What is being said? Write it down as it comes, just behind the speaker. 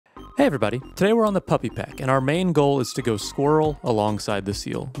Hey everybody, today we're on the puppy pack, and our main goal is to go squirrel alongside the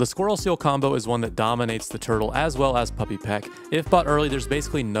seal. The squirrel seal combo is one that dominates the turtle as well as puppy pack. If bought early, there's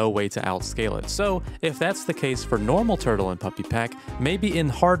basically no way to outscale it. So if that's the case for normal turtle and puppy pack, maybe in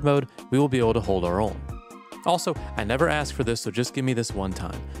hard mode, we will be able to hold our own. Also, I never asked for this, so just give me this one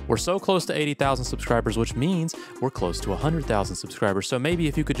time. We're so close to 80,000 subscribers, which means we're close to 100,000 subscribers, so maybe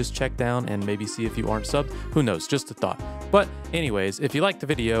if you could just check down and maybe see if you aren't subbed, who knows, just a thought. But anyways, if you like the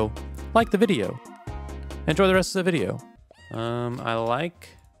video, like the video. Enjoy the rest of the video.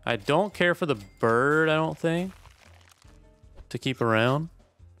 I don't care for the bird, I don't think, to keep around.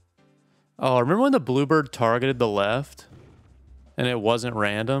 Oh, remember when the bluebird targeted the left and it wasn't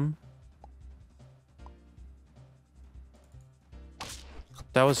random?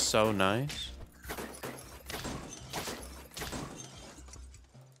 That was so nice.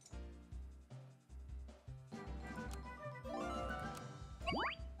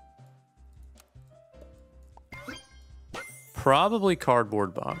 Probably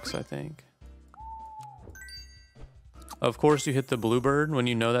cardboard box, I think. Of course you hit the bluebird when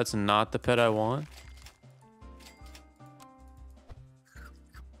you know that's not the pet I want.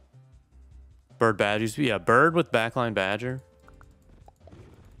 Bird badger. Yeah, bird with backline badger.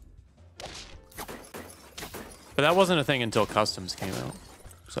 But that wasn't a thing until customs came out,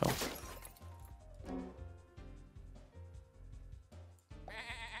 so.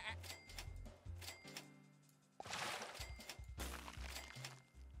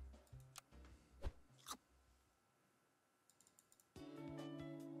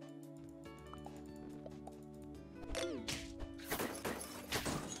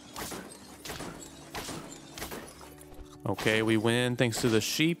 Okay, we win thanks to the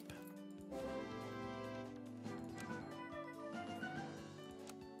sheep.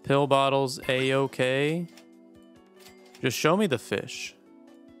 Pill bottles, A-okay. Just show me the fish.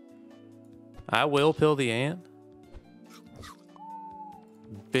 I will pill the ant.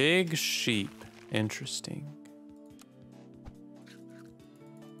 Big sheep. Interesting.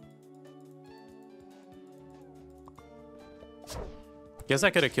 Guess I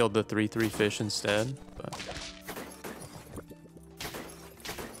could have killed the 3/3 fish instead, but...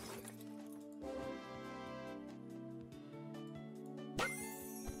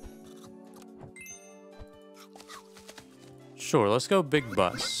 Sure, let's go big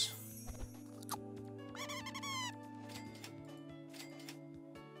bus.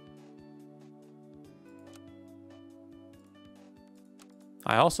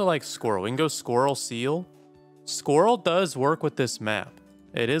 I also like squirrel. We can go squirrel seal. Squirrel does work with this map.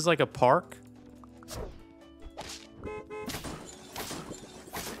 It is like a park.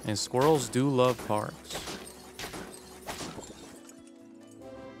 And squirrels do love parks.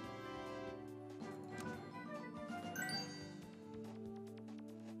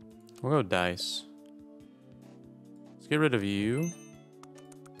 We'll go dice. Let's get rid of you.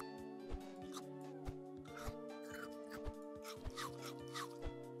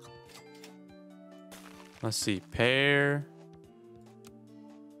 Let's see. Pear.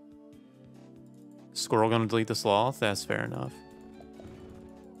 Squirrel gonna delete the sloth? That's fair enough.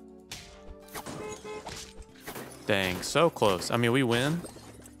 Dang, so close. I mean, we win.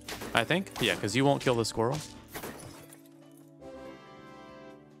 I think. Yeah, because you won't kill the squirrel.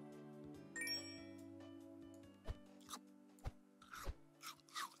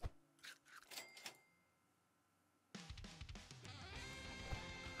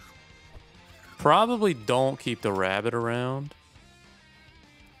 Probably don't keep the rabbit around.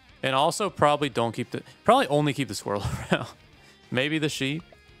 And also probably don't keep the... Probably only keep the squirrel around. Maybe the sheep.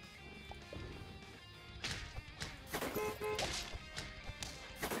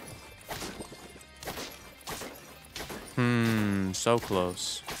 So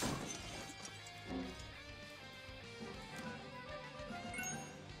close.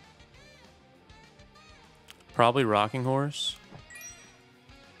 Probably rocking horse.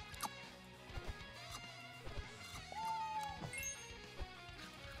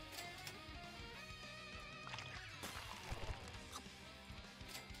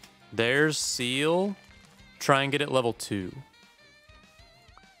 There's seal. Try and get it level 2.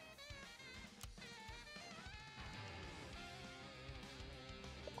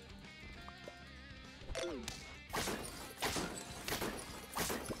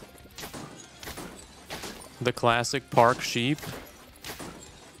 The classic park sheep.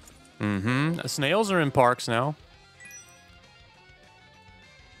 Snails are in parks now.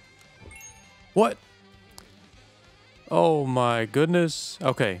 What? Oh my goodness.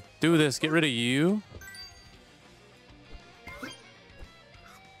 Okay, do this. Get rid of you.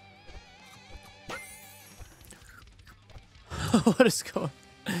 What is going on?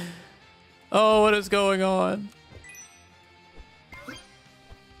 Oh, what is going on?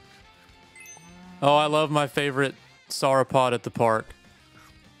 Oh, I love my favorite sauropod at the park.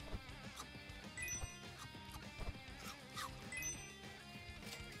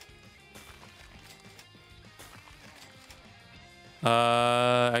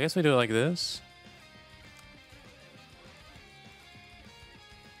 I guess we do it like this.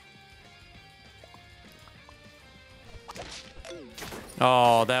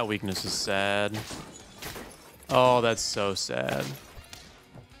 Oh, that weakness is sad. Oh, that's so sad.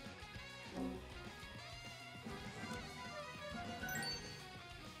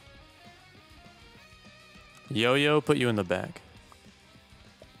 Yo-Yo, put you in the back.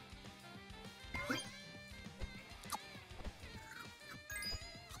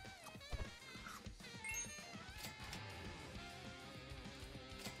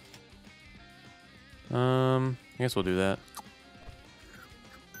 I guess we'll do that.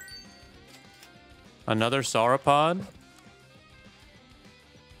 Another sauropod.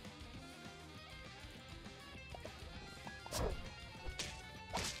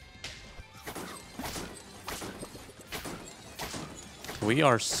 We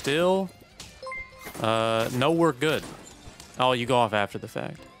are still... no, we're good. Oh, you go off after the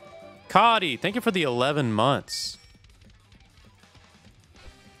fact. Skoottie, thank you for the 11 months.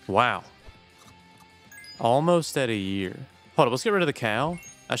 Wow. Almost at a year. Hold on, let's get rid of the cow.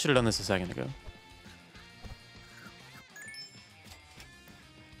 I should have done this a second ago.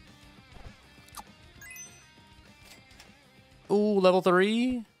 Ooh, level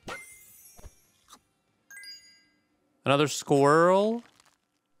 3. Another squirrel.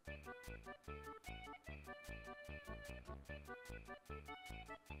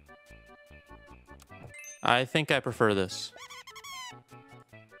 I think I prefer this.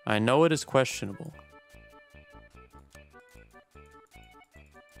 I know it is questionable.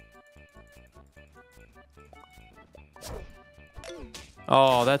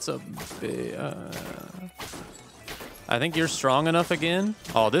 Oh, that's a big... I think you're strong enough again.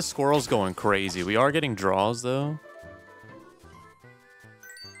 Oh, this squirrel's going crazy. We are getting draws, though.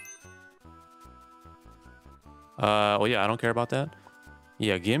 Well, yeah, I don't care about that.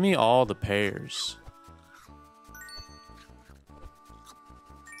 Yeah, give me all the pairs.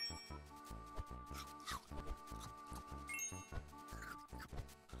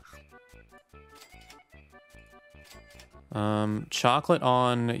 Chocolate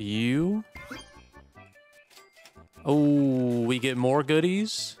on you. Oh, we get more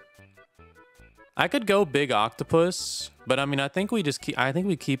goodies. I could go big octopus, but I mean, I think we just keep. I think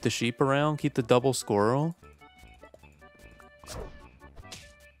we keep the sheep around, keep the double squirrel.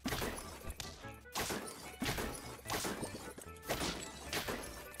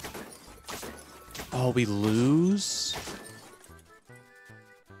 Oh, we lose.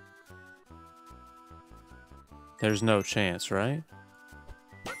 There's no chance, right?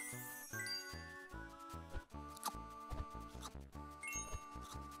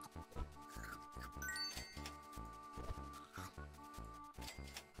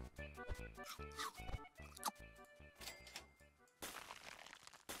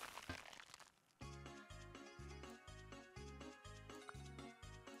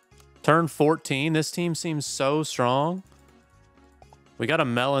 Turn 14. This team seems so strong. We got to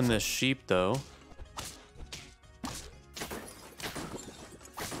melon this sheep, though.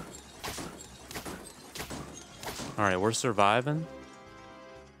 All right, we're surviving.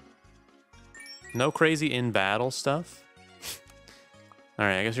 No crazy in-battle stuff. All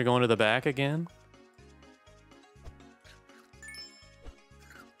right, I guess you're going to the back again.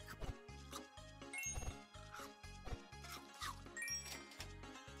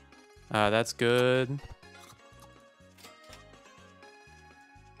 That's good.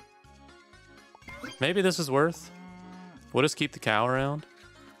 Maybe this is worth. We'll just keep the cow around.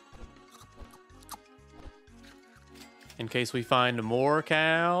 In case we find more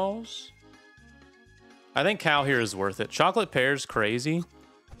cows. I think cow here is worth it. Chocolate pear's crazy.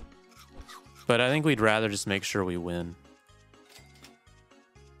 But I think we'd rather just make sure we win.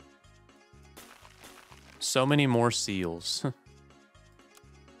 So many more seals.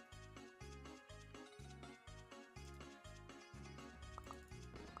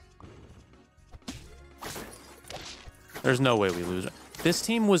 There's no way we lose. This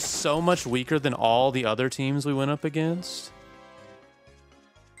team was so much weaker than all the other teams we went up against.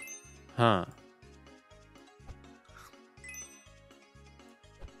 Huh.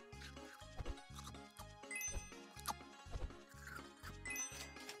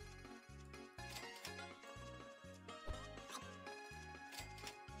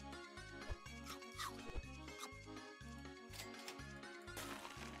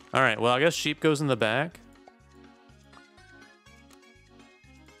 All right, well, I guess sheep goes in the back.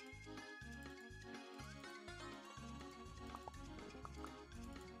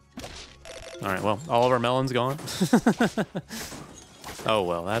 All right, well, all of our melons gone. Oh,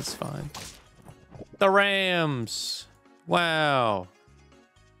 well, that's fine. The Rams. Wow.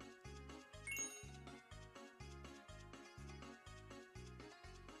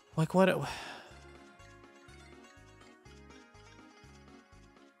 Like, what?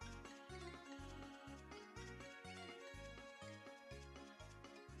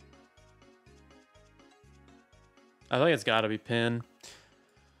 I think it's got to be pin.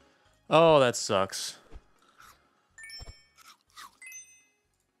 Oh, that sucks.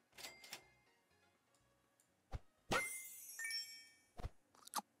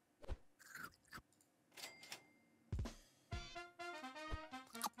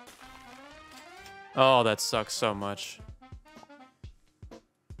 Oh, that sucks so much.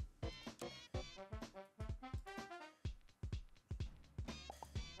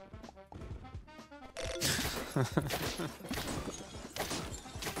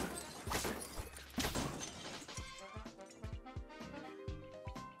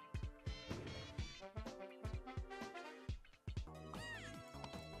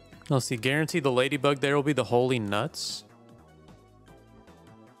 Let's see, guarantee the ladybug there will be the holy nuts.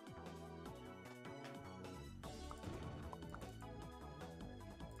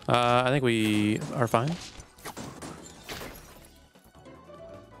 I think we are fine.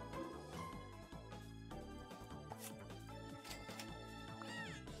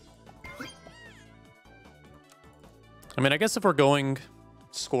 I mean, I guess if we're going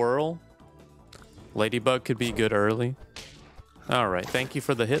squirrel, ladybug could be good early. All right, thank you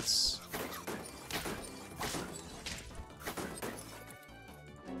for the hits.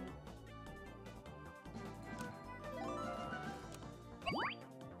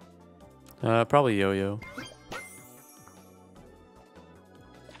 Probably yo-yo.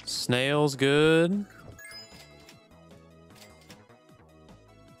 Snail's good.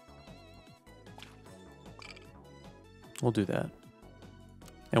 We'll do that.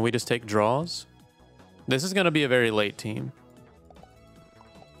 And we just take draws. This is going to be a very late team.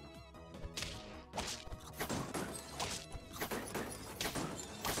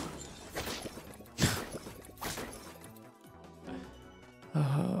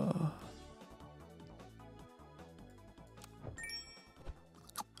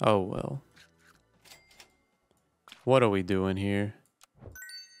 Oh, well. What are we doing here?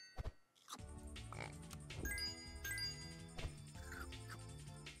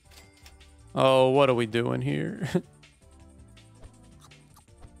 Oh, what are we doing here?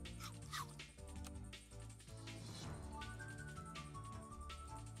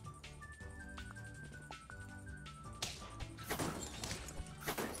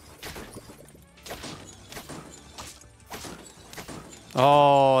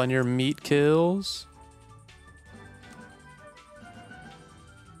 Oh, and your meat kills?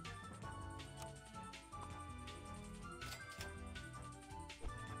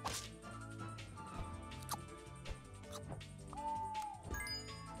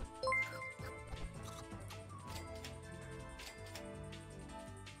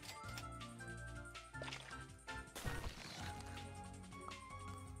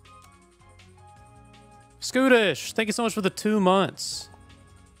 Skootish, thank you so much for the 2 months.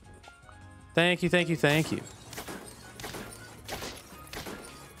 Thank you, thank you, thank you.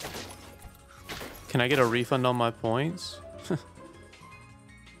 Can I get a refund on my points?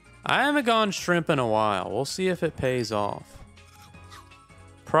 I haven't gone shrimp in a while. We'll see if it pays off.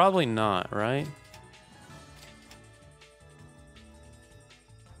 Probably not, right?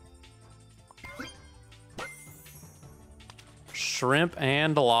 Shrimp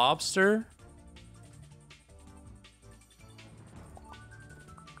and lobster?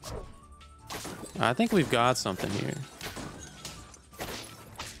 I think we've got something here.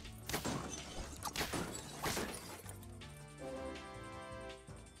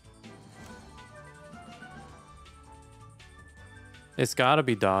 It's got to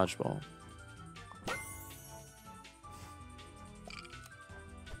be dodgeball.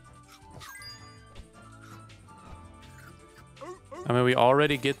 I mean, we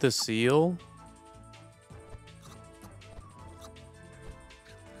already get the seal.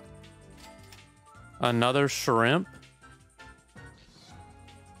 Another shrimp.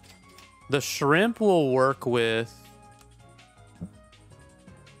 The shrimp will work with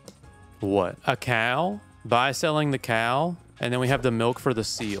what? A cow? By selling the cow, and then we have the milk for the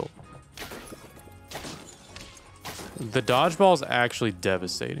seal. The dodgeball is actually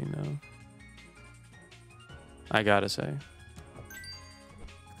devastating, though. I gotta say.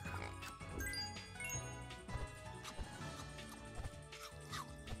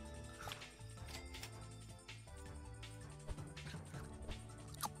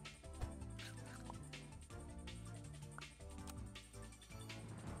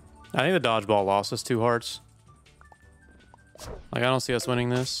 I think the dodgeball lost us 2 hearts. Like, I don't see us winning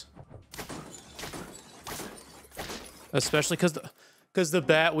this. Especially because the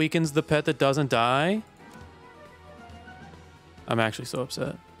bat weakens the pet that doesn't die. I'm actually so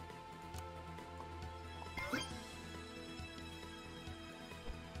upset.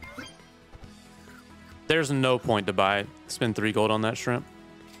 There's no point to buy it. Spend 3 gold on that shrimp.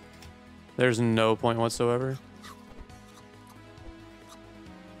 There's no point whatsoever.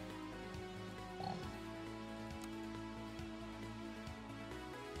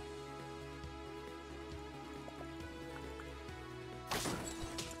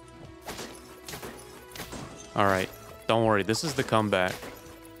 All right, don't worry. This is the comeback.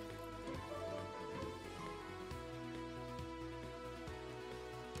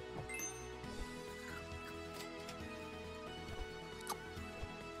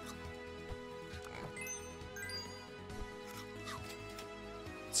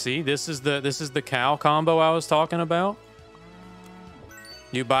 See, this is the cow combo I was talking about.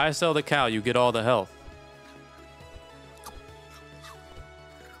 You buy, sell the cow, you get all the health.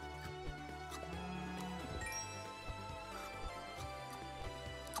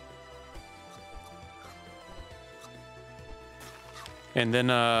 And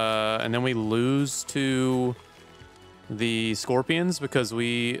then we lose to the scorpions because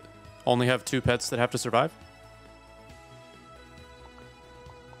we only have 2 pets that have to survive.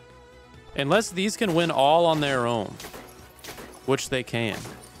 Unless these can win all on their own, which they can.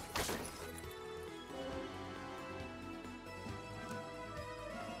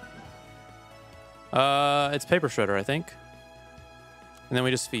 It's Paper Shredder, I think. And then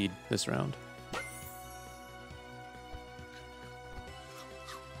we just feed this round.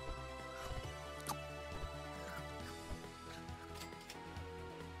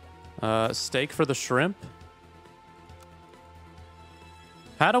 Steak for the shrimp.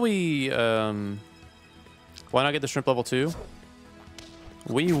 How do we, why not get the shrimp level 2?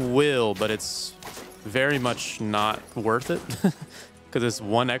 We will, but it's very much not worth it. Because it's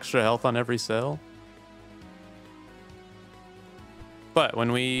 1 extra health on every cell. But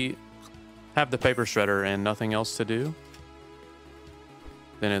when we have the Paper Shredder and nothing else to do,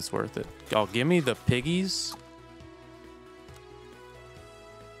 then it's worth it. Oh, give me the piggies.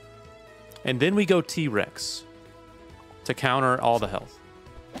 And then we go T-Rex to counter all the health.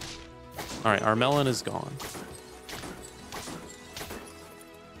 All right, our melon is gone.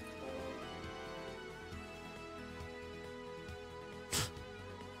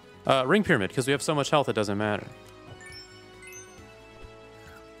 Ring Pyramid, because we have so much health it doesn't matter.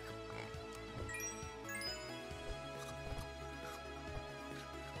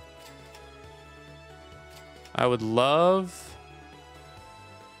 I would love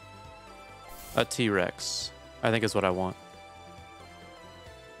a T-Rex, I think is what I want.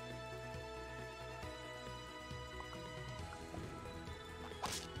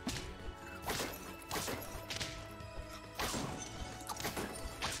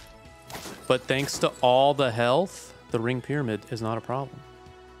 But thanks to all the health, the Ring Pyramid is not a problem.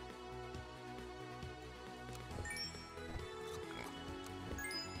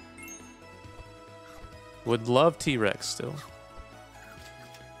 Would love T-Rex still.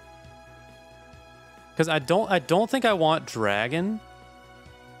 Because I don't think I want Dragon.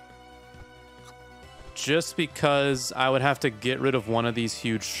 Just because I would have to get rid of one of these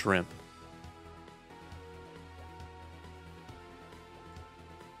huge shrimp.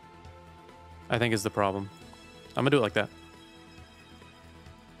 I think is the problem. I'm gonna do it like that.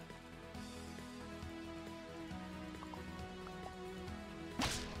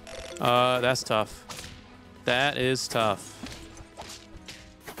 That's tough. That is tough.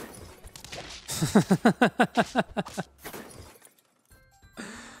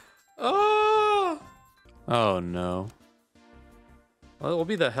 Oh! Oh no. Well, we'll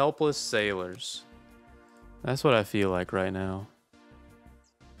be the helpless sailors. That's what I feel like right now.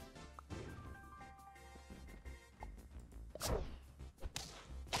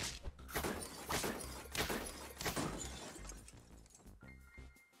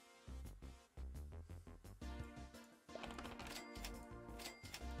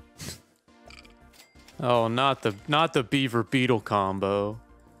 Oh, not the beaver beetle combo.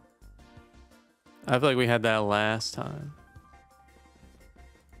 I feel like we had that last time.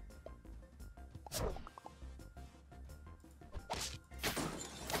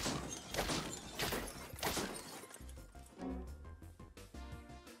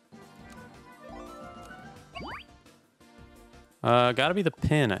 Gotta be the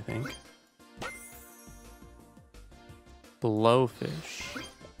pin, I think. Blowfish.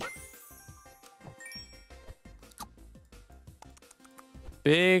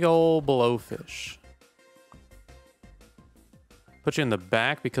 Big old blowfish. Put you in the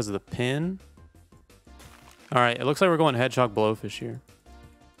back because of the pin. All right, it looks like we're going hedgehog blowfish here.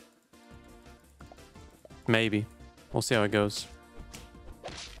 Maybe. We'll see how it goes.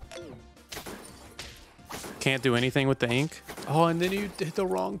 Can't do anything with the ink. Oh, and then you did the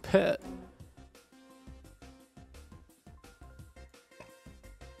wrong pet.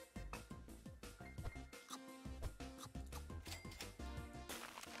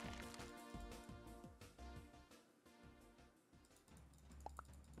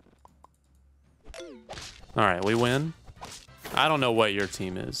 All right, we win. I don't know what your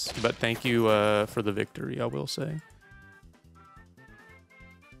team is, but thank you for the victory, I will say.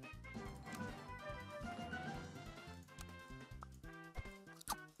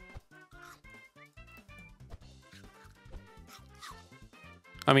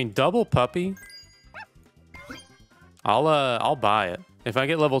 I mean, double puppy. I'll buy it. If I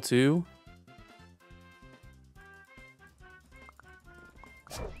get level 2.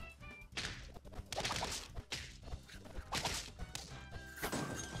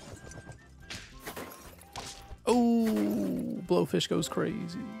 Oh, blowfish goes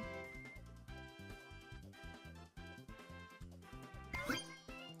crazy.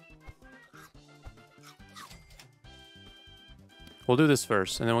 We'll do this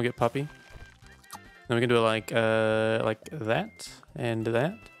first, and then we'll get puppy. Then we can do it like that and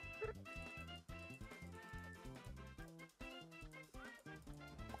that.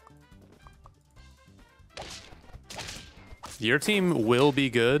 Your team will be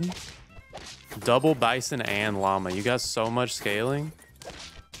good. Double bison and llama. You got so much scaling.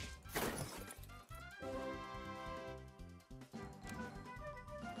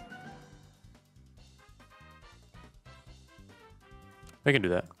 We can do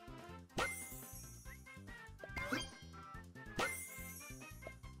that.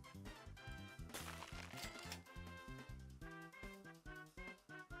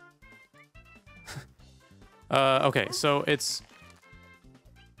 Okay, so it's...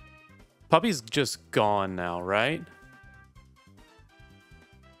 Puppy's just gone now, right?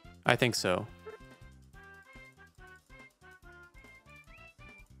 I think so.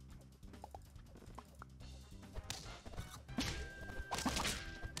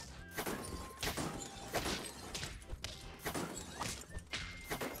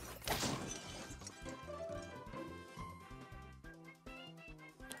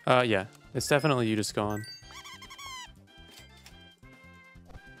 Yeah, it's definitely you just gone.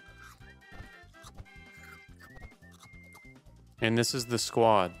 And this is the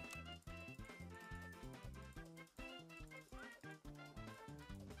squad.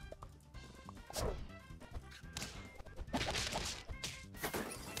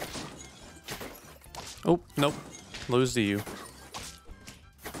 Oh, nope. Lose to you.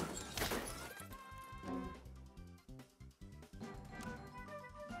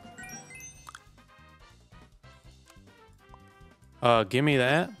 Give me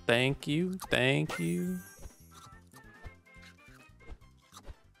that. Thank you. Thank you.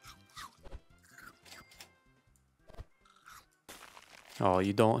 Oh,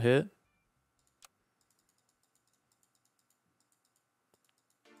 you don't hit?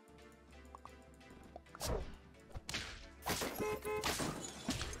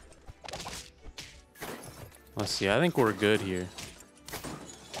 Let's see. I think we're good here.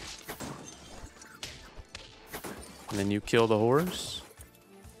 And then you kill the horse.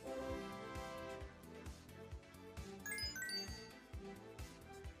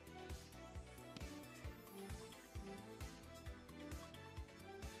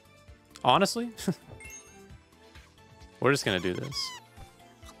 Honestly, we're just gonna do this.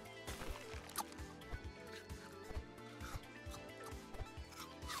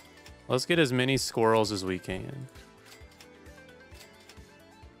 Let's get as many squirrels as we can.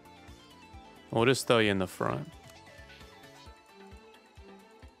 We'll just throw you in the front.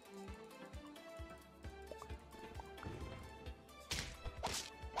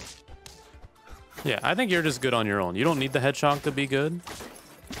 Yeah, I think you're just good on your own. You don't need the hedgehog to be good.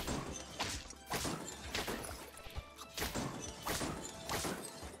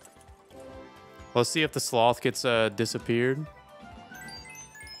 Let's see if the sloth gets disappeared.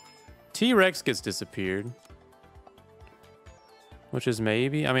 T-Rex gets disappeared. Which is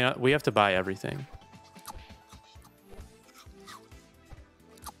maybe... I mean, we have to buy everything.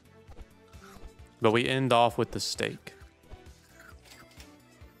 But we end off with the steak.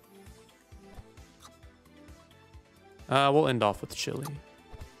 We'll end off with chili.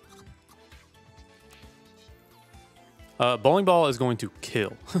 Bowling ball is going to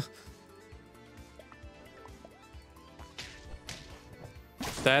kill.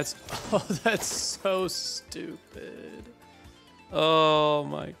 That's, oh, that's so stupid. Oh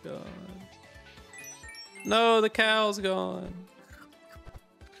my god. No, the cow's gone.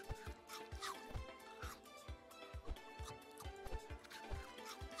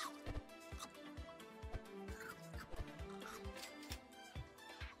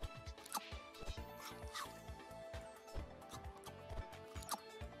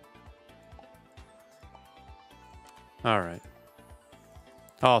 All right.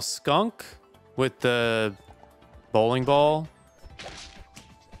 Oh, skunk with the bowling ball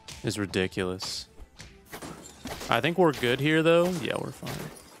is ridiculous. I think we're good here, though. Yeah, we're fine.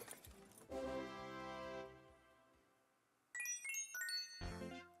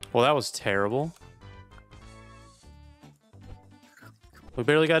 Well, that was terrible. We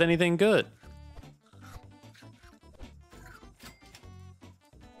barely got anything good.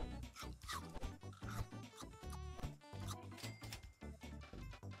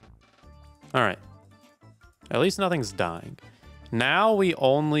 All right. At least nothing's dying. Now we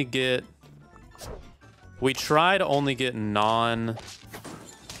only get... We try to only get non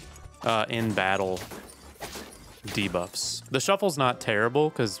in battle debuffs. The shuffle's not terrible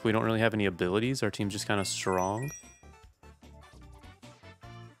because we don't really have any abilities. Our team's just kind of strong.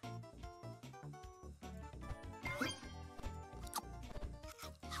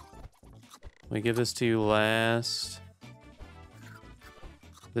 We give this to you last.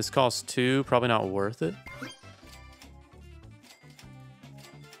 This costs 2, probably not worth it.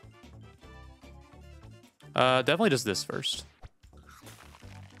 Definitely just this first.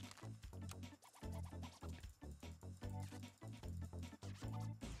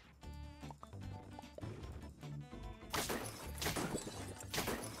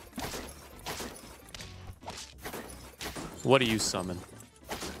 What do you summon?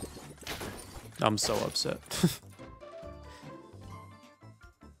 I'm so upset.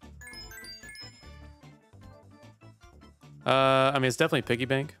 I mean, it's definitely piggy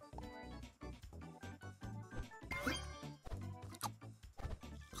bank.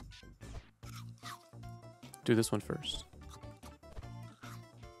 Do this one first.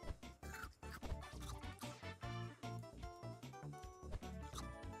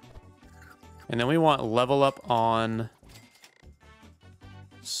 And then we want level up on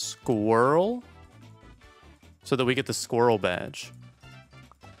squirrel so that we get the squirrel badge.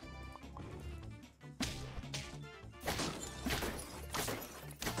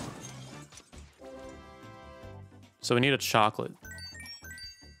 So we need a chocolate.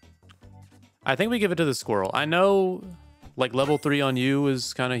 I think we give it to the squirrel. I know, like, level 3 on you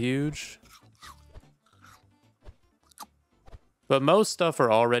is kind of huge. But most stuff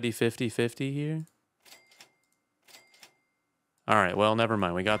are already 50-50 here. Alright, well, never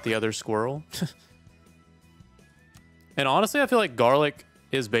mind. We got the other squirrel. And honestly, I feel like garlic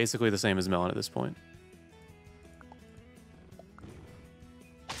is basically the same as melon at this point.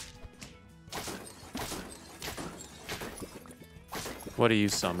 What do you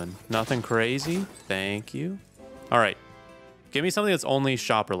summon? Nothing crazy? Thank you. All right. Give me something that's only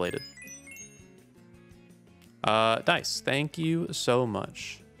shop related. Dice. Thank you so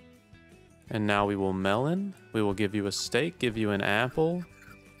much. And now we will melon. We will give you a steak, give you an apple.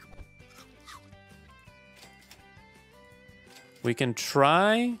 We can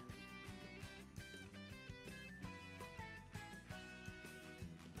try...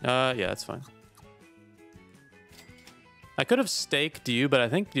 yeah, that's fine. I could have staked you, but I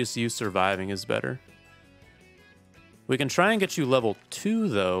think just you surviving is better. We can try and get you level 2,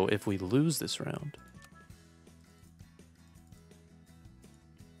 though, if we lose this round.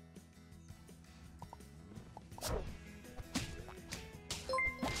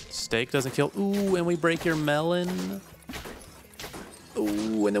 Steak doesn't kill. Ooh, and we break your melon.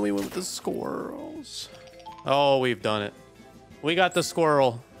 Ooh, and then we went with the squirrels. Oh, we've done it. We got the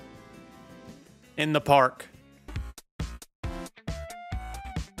squirrel in the park.